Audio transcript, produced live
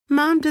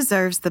Mom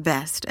deserves the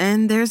best,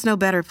 and there's no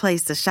better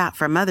place to shop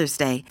for Mother's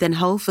Day than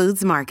Whole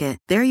Foods Market.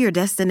 They're your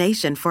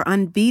destination for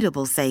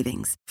unbeatable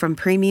savings, from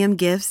premium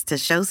gifts to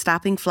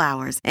show-stopping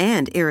flowers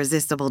and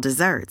irresistible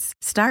desserts.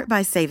 Start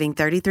by saving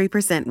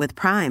 33% with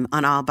Prime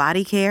on all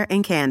body care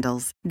and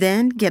candles.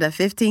 Then get a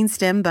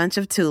 15-stem bunch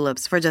of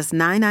tulips for just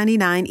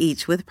 $9.99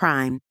 each with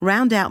Prime.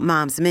 Round out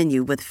Mom's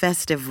menu with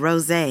festive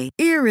rosé,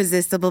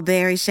 irresistible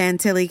berry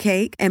chantilly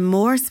cake, and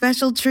more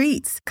special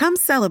treats. Come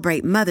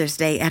celebrate Mother's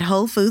Day at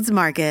Whole Foods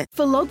Market.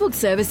 For logbook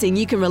servicing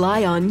you can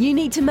rely on, you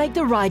need to make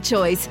the right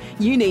choice.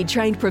 You need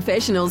trained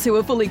professionals who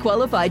are fully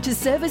qualified to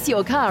service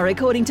your car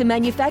according to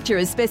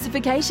manufacturer's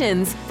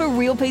specifications. For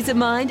real peace of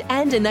mind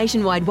and a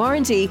nationwide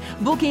warranty,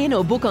 book in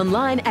or book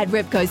online at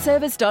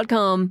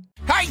repcoservice.com.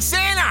 Hey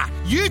Santa,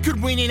 you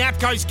could win in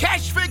APCO's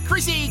Cash for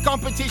Chrissy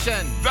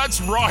competition. That's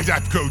right,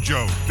 APCO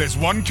Joe. There's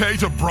 1K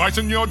to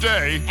brighten your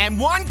day. And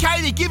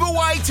 1K to give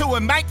away to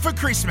a mate for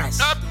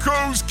Christmas.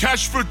 APCO's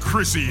Cash for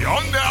Chrissy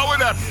on now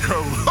at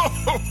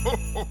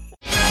APCO.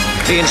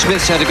 Ian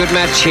Smith's had a good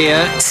match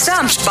here.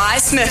 Stumped by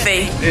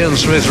Smithy. Ian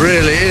Smith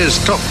really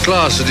is top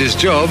class at his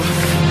job.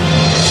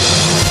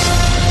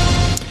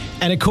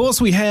 And of course,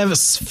 we have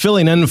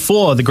filling in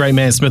for the great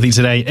man Smithy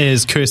today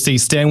is Kirsty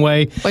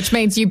Stanway. Which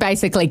means you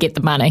basically get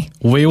the money.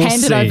 We will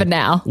Hand see. it over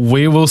now.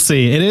 We will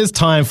see. It is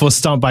time for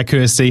Stumped by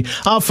Kirsty.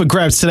 Up for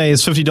grabs today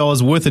is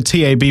 $50 worth of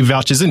TAB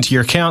vouchers into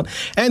your account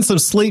and some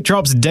Sleep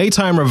Drops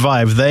Daytime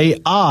Revive. They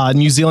are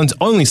New Zealand's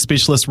only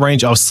specialist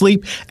range of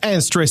sleep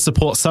and stress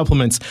support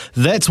supplements.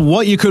 That's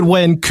what you could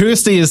win.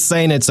 Kirsty is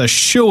saying it's a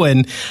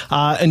shoo-in.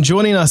 And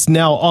joining us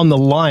now on the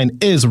line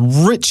is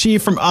Richie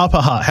from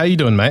Upper Hutt. How you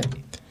doing, mate?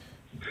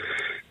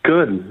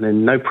 Good,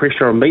 and no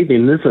pressure on me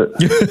then, is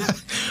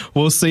it?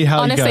 We'll see how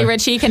Honestly, you go.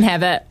 Richie, you can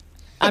have it.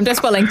 I'm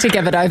just willing to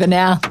give it over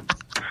now.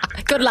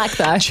 Good luck,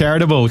 though.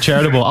 Charitable.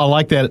 I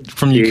like that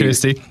from you,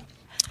 Kirsty.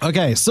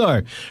 Okay,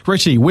 so,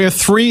 Richie, we have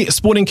 3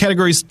 sporting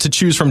categories to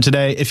choose from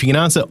today. If you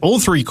can answer all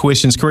 3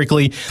 questions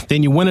correctly,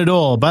 then you win it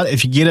all. But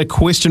if you get a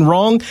question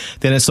wrong,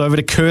 then it's over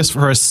to Kirst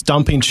for a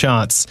stumping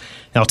chance.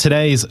 Now,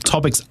 today's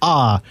topics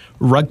are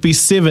rugby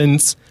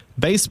sevens,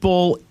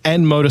 baseball,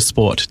 and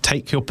motorsport.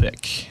 Take your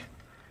pick.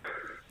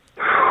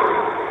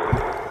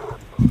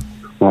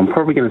 Well, I'm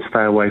probably going to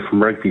stay away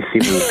from rugby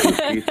sevens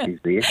and Kirsty's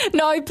there.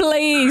 No,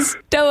 please,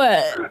 do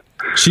it.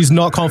 She's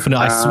not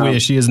confident. I swear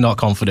she is not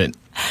confident.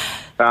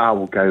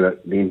 We'll go that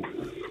then.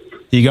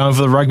 You going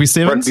for the rugby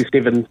sevens? Rugby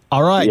sevens.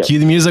 All right, Yep. Cue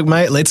the music,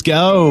 mate. Let's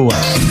go.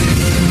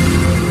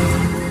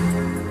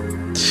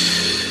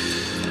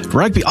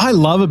 Rugby, I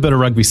love a bit of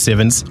rugby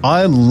sevens.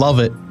 I love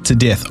it to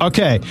death.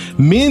 Okay,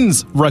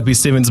 men's rugby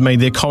sevens made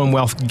their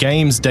Commonwealth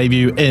Games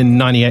debut in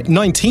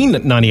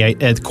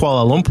 1998 at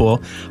Kuala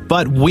Lumpur,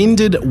 but when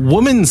did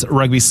women's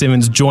rugby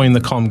sevens join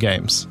the Com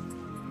Games?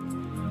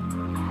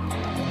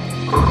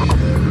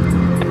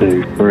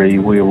 2, 3,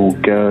 we will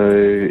go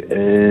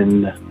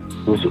in,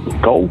 was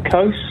it Gold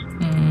Coast?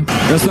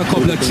 Just a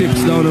couple of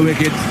chips down the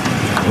wicket,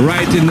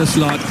 right in the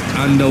slot,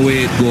 and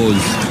away it goes.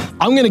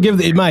 I'm going to give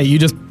it, mate, you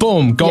just,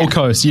 boom, Gold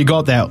Coast, you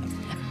got that.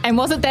 And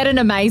wasn't that an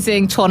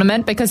amazing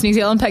tournament? Because New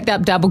Zealand picked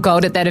up double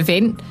gold at that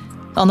event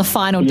on the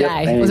final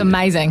day. It was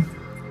amazing.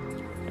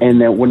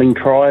 And that winning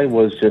try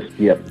was just,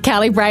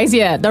 Callie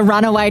Brazier, the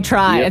runaway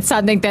try. Yep. It's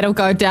something that'll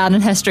go down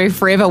in history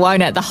forever,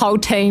 won't it? The whole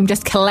team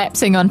just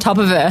collapsing on top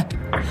of her.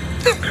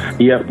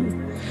 Yep.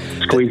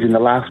 Squeezing the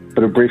last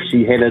bit of breath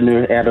she had in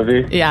her, out of her.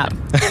 Yeah.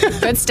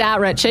 Good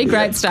start, Richie.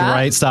 Great start.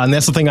 Great start. And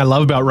that's the thing I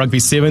love about rugby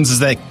sevens is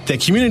that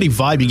community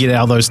vibe you get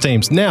out of those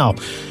teams. Now,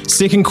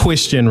 second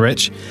question,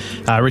 Richie.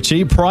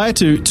 Prior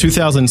to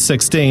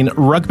 2016,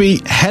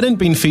 rugby hadn't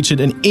been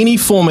featured in any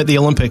form at the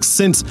Olympics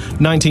since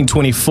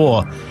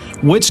 1924.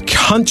 Which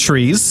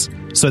countries,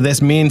 so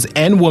that's men's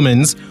and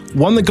women's,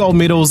 won the gold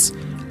medals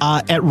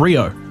at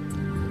Rio?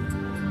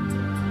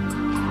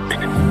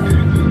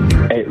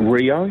 At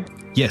Rio?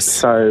 Yes.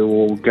 So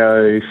we'll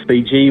go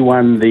Fiji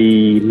won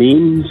the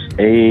men's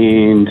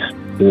and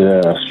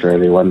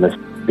Australia won the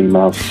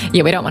females.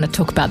 Yeah, we don't want to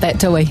talk about that,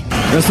 do we?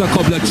 Just a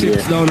couple of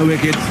chips down the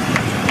wicket,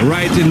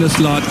 right in the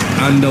slot,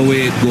 and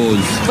away it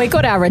goes. We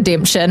got our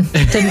redemption,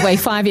 didn't we?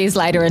 5 years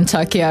later in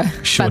Tokyo.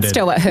 Sure but did.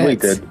 still, it hurts. We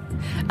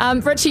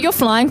did. Richie, you're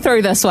flying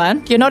through this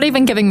one. You're not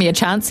even giving me a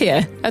chance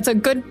here. It's a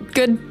good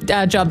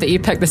job that you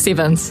picked the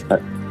sevens.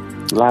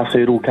 Last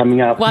hurdle coming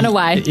up. One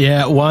away.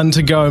 Yeah, 1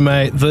 to go,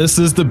 mate. This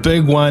is the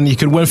big one. You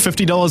could win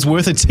 $50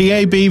 worth of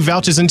TAB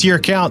vouchers into your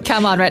account.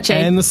 Come on, Richie.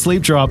 And the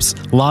sleep drops.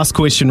 Last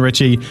question,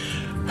 Richie.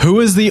 Who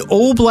is the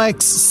All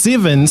Blacks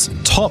Sevens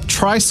top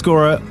try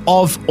scorer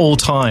of all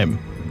time?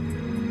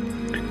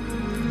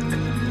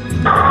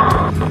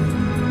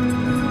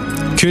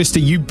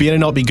 Kirsty, you better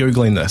not be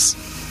Googling this.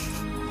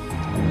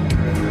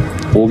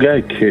 We'll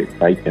go Kurt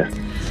Baker.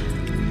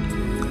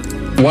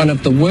 One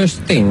of the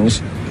worst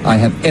things I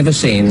have ever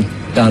seen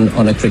done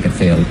on a cricket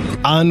field.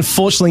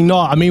 Unfortunately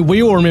not. I mean,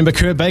 we all remember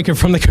Kurt Baker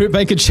from the Kurt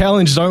Baker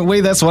Challenge, don't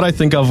we? That's what I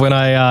think of when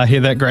I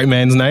hear that great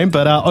man's name.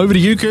 But over to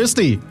you,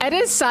 Kirsty. It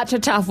is such a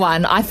tough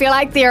one. I feel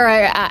like there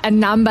are a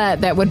number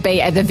that would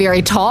be at the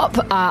very top.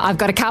 I've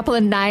got a couple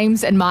of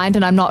names in mind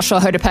and I'm not sure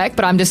who to pick,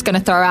 but I'm just going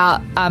to throw out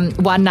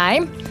one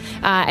name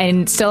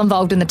and still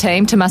involved in the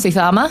team, Tamasi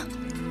Farmer.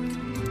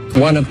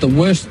 One of the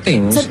worst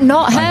things Is it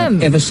not him?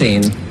 I've ever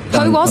seen.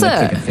 Who was on a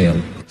it? cricket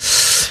field.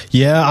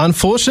 Yeah,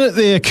 unfortunate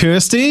there,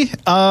 Kirsty.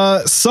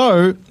 Well,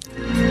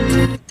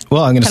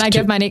 I'm going to... Can I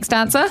give my next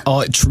answer?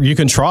 Oh, you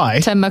can try.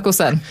 Tim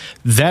Mickelson.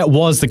 That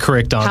was the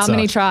correct answer. How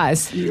many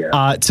tries?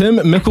 Tim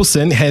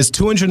Mickelson has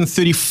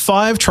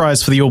 235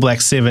 tries for the All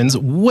Black Sevens,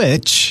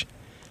 which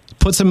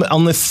puts him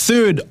on the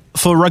third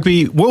for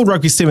World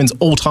Rugby Sevens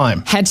all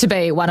time. Had to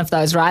be one of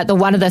those, right?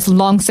 One of those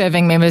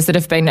long-serving members that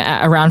have been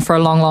around for a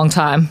long, long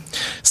time.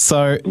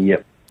 So...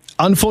 Yep.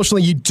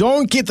 Unfortunately, you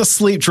don't get the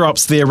sleep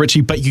drops there, Richie,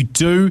 but you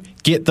do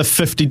get the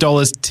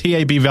 $50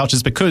 TAB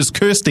vouchers because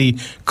Kirsty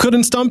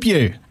couldn't stump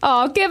you.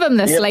 Oh, give him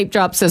the sleep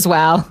drops as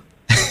well.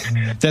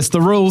 That's the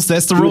rules.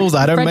 I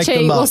don't Richie, make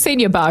them up. we'll send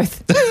you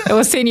both.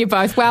 We'll send you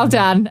both. Well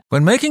done.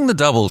 When making the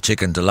double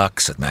chicken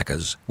deluxe at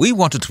Macca's, we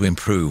wanted to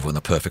improve on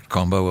the perfect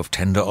combo of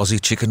tender Aussie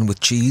chicken with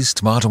cheese,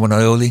 tomato and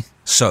aioli.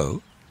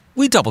 So,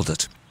 we doubled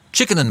it.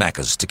 Chicken and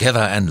Macca's,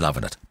 together and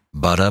loving it.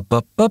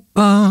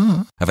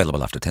 Ba-da-ba-ba-ba.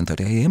 Available after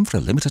 10:30 a.m. for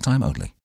a limited time only.